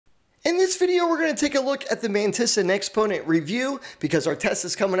In this video, we're going to take a look at the mantissa and exponent review because our test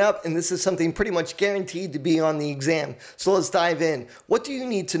is coming up and this is something pretty much guaranteed to be on the exam. So let's dive in. What do you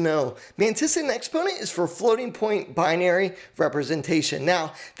need to know? Mantissa and exponent is for floating point binary representation.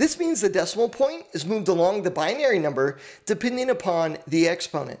 Now, this means the decimal point is moved along the binary number depending upon the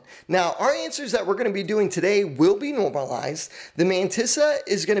exponent. Now, our answers that we're going to be doing today will be normalized. The mantissa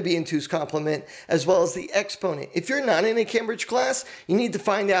is going to be in 2's complement as well as the exponent. If you're not in a Cambridge class, you need to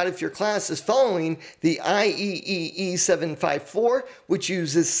find out if your class is following the IEEE 754, which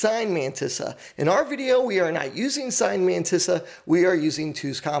uses sign mantissa. In our video, we are not using sign mantissa, we are using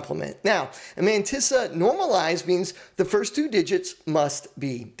 2's complement. Now, a mantissa normalized means the first 2 digits must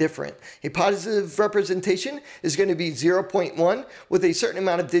be different. A positive representation is going to be 0.1 with a certain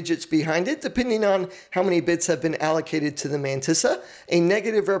amount of digits behind it, depending on how many bits have been allocated to the mantissa. A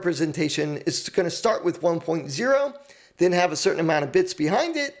negative representation is going to start with 1.0, then have a certain amount of bits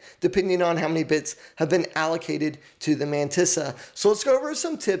behind it, depending on how many bits have been allocated to the mantissa. So let's go over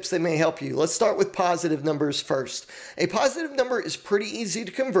some tips that may help you. Let's start with positive numbers first. A positive number is pretty easy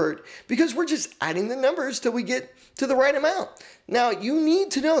to convert because we're just adding the numbers till we get to the right amount. Now, you need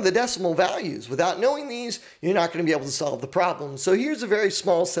to know the decimal values. Without knowing these, you're not going to be able to solve the problem. So here's a very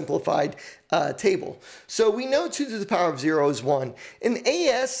small simplified table. So we know 2 to the power of 0 is 1. In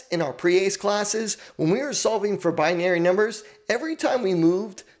AS, in our pre-ACE classes, when we were solving for binary numbers, every time we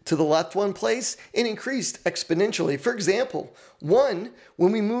moved to the left one place, it increased exponentially. For example, 1,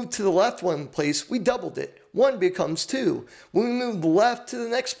 when we moved to the left one place, we doubled it. 1 becomes 2. When we move left to the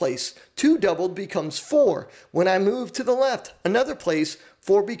next place, 2 doubled becomes 4. When I move to the left, another place,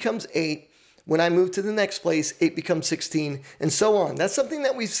 4 becomes 8. When I move to the next place, 8 becomes 16, and so on. That's something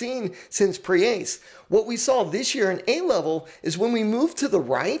that we've seen since pre-ACE. What we saw this year in A-level is when we move to the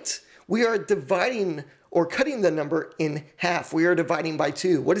right, we are dividing or cutting the number in half. We are dividing by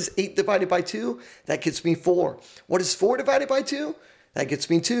 2. What is 8 divided by 2? That gets me 4. What is 4 divided by 2? That gets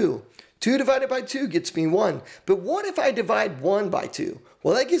me 2. 2 divided by 2 gets me 1. But what if I divide 1 by 2?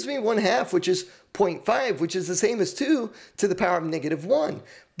 Well, that gives me 1/2, which is 0.5, which is the same as 2 to the power of negative 1.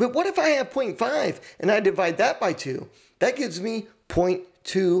 But what if I have 0.5 and I divide that by 2? That gives me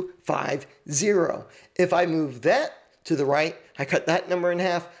 0.250. If I move that to the right, I cut that number in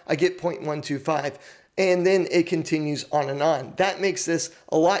half, I get 0.125. And then it continues on and on. That makes this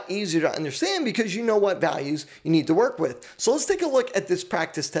a lot easier to understand because you know what values you need to work with. So let's take a look at this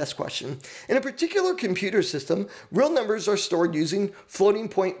practice test question. In a particular computer system, real numbers are stored using floating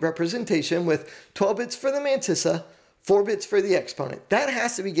point representation with 12 bits for the mantissa, 4 bits for the exponent. That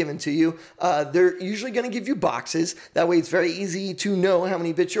has to be given to you. They're usually going to give you boxes. That way it's very easy to know how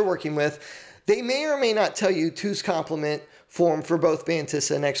many bits you're working with. They may or may not tell you 2's complement form for both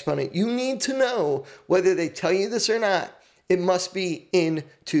mantissa and exponent. You need to know whether they tell you this or not. It must be in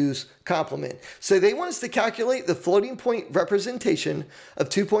 2's complement. So they want us to calculate the floating point representation of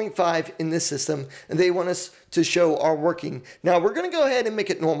 2.5 in this system, and they want us to show our working. Now we're going to go ahead and make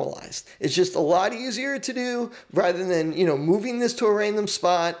it normalized. It's just a lot easier to do rather than, moving this to a random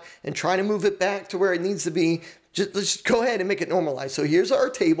spot and trying to move it back to where it needs to be. Let's go ahead and make it normalized. So here's our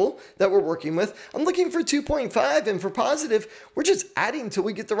table that we're working with. I'm looking for 2.5, and for positive, we're just adding till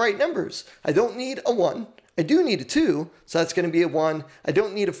we get the right numbers. I don't need a 1. I do need a 2, so that's going to be a 1. I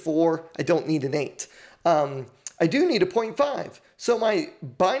don't need a 4. I don't need an 8. I do need a 0.5. So my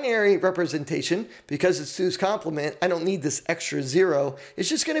binary representation, because it's 2's complement, I don't need this extra 0. It's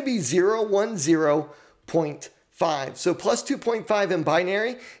just going to be 010.5. So plus 2.5 in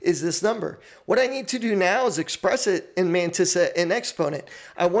binary is this number. What I need to do now is express it in mantissa and exponent.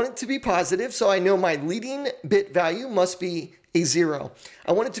 I want it to be positive, so I know my leading bit value must be a 0.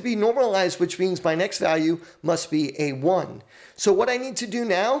 I want it to be normalized, which means my next value must be a 1. So what I need to do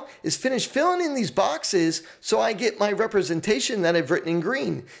now is finish filling in these boxes so I get my representation that I've written in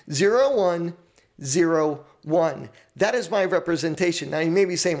green. 0, 1, 0, 1. That is my representation. Now you may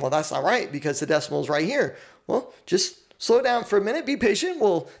be saying, well, that's not right because the decimal is right here. Well, just slow down for a minute, be patient.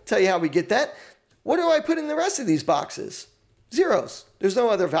 We'll tell you how we get that. What do I put in the rest of these boxes? Zeros. There's no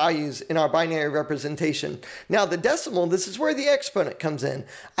other values in our binary representation. Now the decimal, this is where the exponent comes in.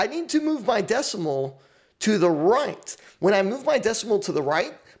 I need to move my decimal to the right. When I move my decimal to the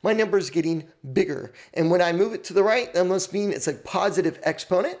right, my number is getting bigger. And when I move it to the right, that must mean it's a positive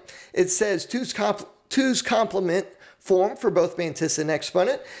exponent. It says 2's complement form for both mantissa and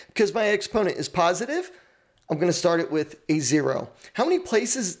exponent. Because my exponent is positive, I'm going to start it with a 0. How many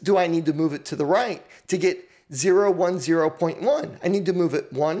places do I need to move it to the right to get 010.1? I need to move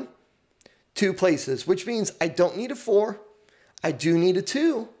it 1, 2 places, which means I don't need a 4, I do need a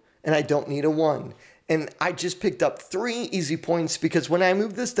 2, and I don't need a 1. and I just picked up 3 easy points because when I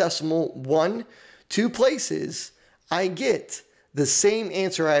move this decimal 1, 2 places, I get the same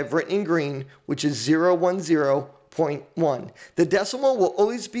answer I have written in green, which is 010.1. The decimal will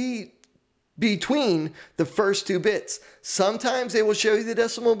always be between the first 2 bits. Sometimes they will show you the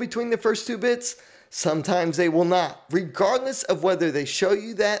decimal between the first 2 bits. Sometimes they will not. Regardless of whether they show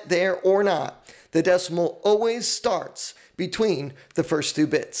you that there or not, the decimal always starts between the first 2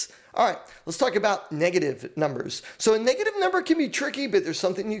 bits. All right, let's talk about negative numbers. So a negative number can be tricky, but there's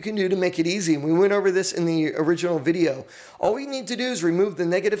something you can do to make it easy. And we went over this in the original video. All we need to do is remove the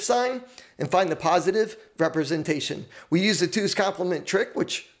negative sign and find the positive representation. We use the 2's complement trick,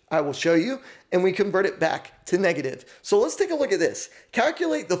 which I will show you, and we convert it back to negative. So let's take a look at this.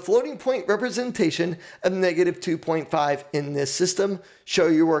 Calculate the floating point representation of negative 2.5 in this system. Show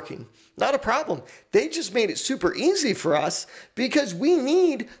you working. Not a problem. They just made it super easy for us because we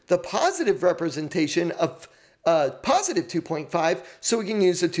need the positive representation of positive 2.5 so we can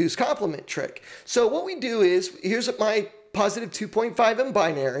use the 2's complement trick. So what we do is, here's my positive 2.5 in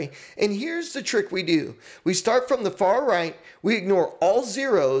binary, and here's the trick we do. We start from the far right, we ignore all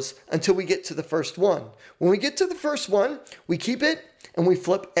zeros until we get to the first one. When we get to the first one, we keep it and we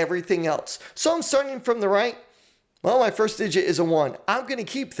flip everything else. So I'm starting from the right. Well, my first digit is a 1. I'm going to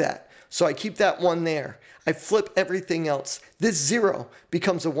keep that. So I keep that 1 there. I flip everything else. This 0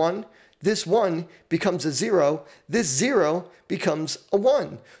 becomes a 1. This 1 becomes a 0. This 0 becomes a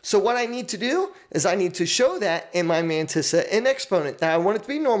 1. So what I need to do is I need to show that in my mantissa and exponent. Now I want it to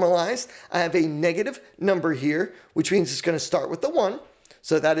be normalized. I have a negative number here, which means it's going to start with the 1.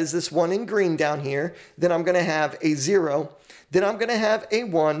 So that is this 1 in green down here. Then I'm going to have a 0. Then I'm going to have a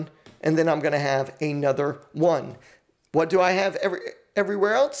 1. And then I'm going to have another 1. What do I have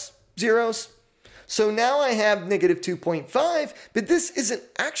everywhere else? Zeros. So now I have negative 2.5, but this isn't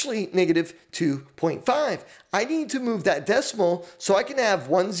actually negative 2.5. I need to move that decimal so I can have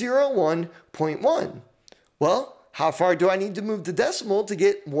 101.1. Well, how far do I need to move the decimal to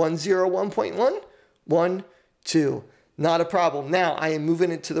get 101.1? 1, 2. Not a problem. Now I am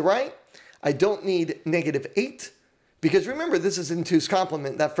moving it to the right. I don't need negative 8 because remember this is in 2's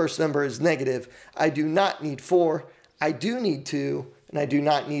complement. That first number is negative. I do not need 4. I do need 2. And I do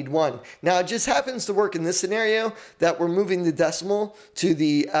not need 1. Now, it just happens to work in this scenario that we're moving the decimal to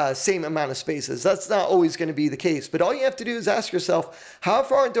the same amount of spaces. That's not always going to be the case. But all you have to do is ask yourself, how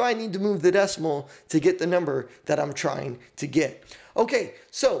far do I need to move the decimal to get the number that I'm trying to get? Okay,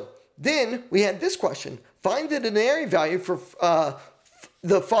 so then we had this question. Find the denary value for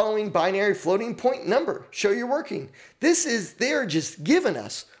the following binary floating point number. Show you're working. They're just giving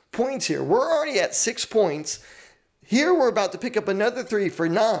us points here. We're already at 6 points. Here we're about to pick up another 3 for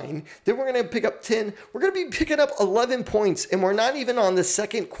 9. Then we're going to pick up 10. We're going to be picking up 11 points, and we're not even on the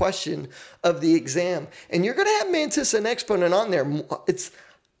second question of the exam. And you're going to have mantissa and exponent on there. It's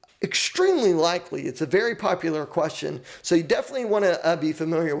extremely likely. It's a very popular question, so you definitely want to be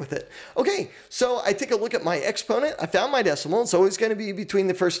familiar with it. Okay, so I take a look at my exponent. I found my decimal. It's always going to be between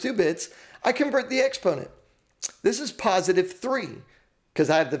the first 2 bits. I convert the exponent. This is positive 3. Because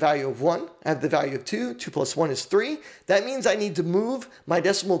I have the value of 1, I have the value of 2, 2 plus 1 is 3. That means I need to move my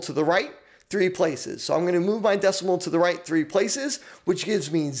decimal to the right 3 places. So I'm going to move my decimal to the right 3 places, which gives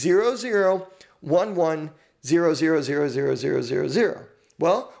me 0, 0, 1, 1, 0, 0, 0, 0, 0, 0, 0.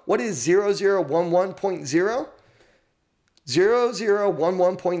 Well, what is 0, 0, 1, 1.0? 0, 0, 1,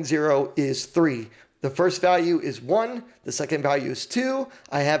 1.0 is 3. The first value is 1, the second value is 2.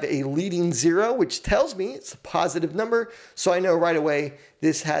 I have a leading 0, which tells me it's a positive number, so I know right away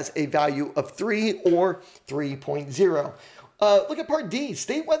this has a value of 3 or 3.0. Look at part D.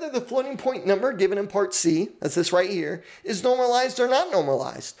 State whether the floating point number given in part C, that's this right here, is normalized or not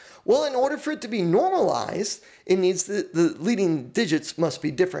normalized. Well, in order for it to be normalized, it needs the leading digits must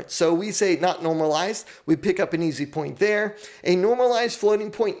be different. So we say not normalized. We pick up an easy point there. A normalized floating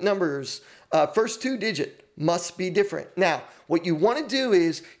point number's first 2 digit must be different. Now, what you want to do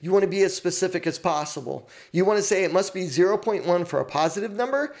is you want to be as specific as possible. You want to say it must be 0.1 for a positive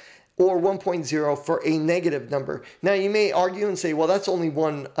number or 1.0 for a negative number. Now, you may argue and say, well, that's only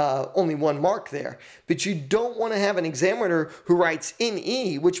one mark there. But you don't want to have an examiner who writes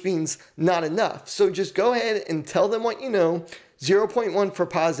NE, which means not enough. So just go ahead and tell them what you know. 0.1 for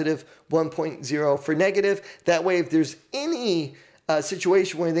positive, 1.0 for negative. That way, if there's any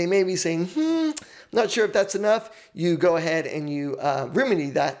situation where they may be saying, not sure if that's enough, you go ahead and you remedy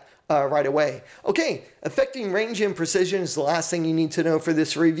that right away. Okay, affecting range and precision is the last thing you need to know for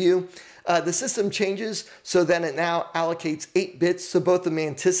this review. The system changes so that it now allocates 8 bits to both the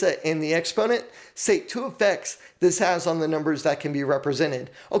mantissa and the exponent. State 2 effects this has on the numbers that can be represented.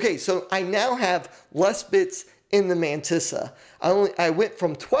 Okay, so I now have less bits in the mantissa. I went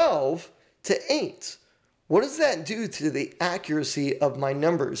from 12 to 8. What does that do to the accuracy of my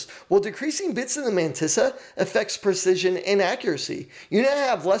numbers? Well, decreasing bits in the mantissa affects precision and accuracy. You now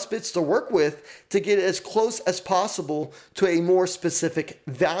have less bits to work with to get as close as possible to a more specific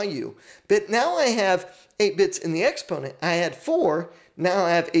value. But now I have 8 bits in the exponent. I had 4, now I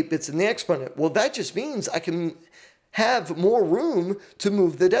have 8 bits in the exponent. Well, that just means I can have more room to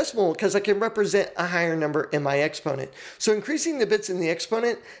move the decimal because I can represent a higher number in my exponent. So increasing the bits in the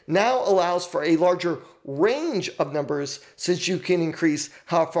exponent now allows for a larger range of numbers since you can increase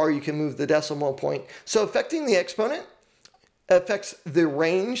how far you can move the decimal point. So affecting the exponent affects the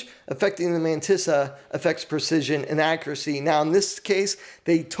range, affecting the mantissa affects precision and accuracy. Now in this case,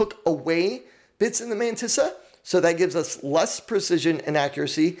 they took away bits in the mantissa, so that gives us less precision and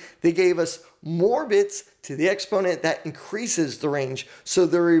accuracy. They gave us more bits to the exponent, that increases the range. So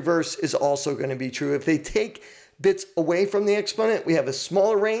the reverse is also going to be true. If they take bits away from the exponent, we have a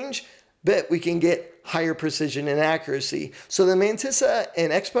smaller range, but we can get higher precision and accuracy. So the mantissa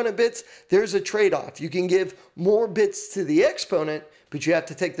and exponent bits, there's a trade-off. You can give more bits to the exponent, but you have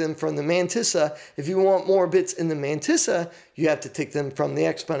to take them from the mantissa. If you want more bits in the mantissa, you have to take them from the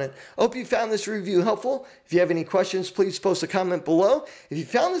exponent. I hope you found this review helpful. If you have any questions, please post a comment below. If you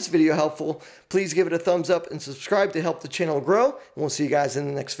found this video helpful, please give it a thumbs up and subscribe to help the channel grow. And we'll see you guys in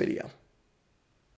the next video.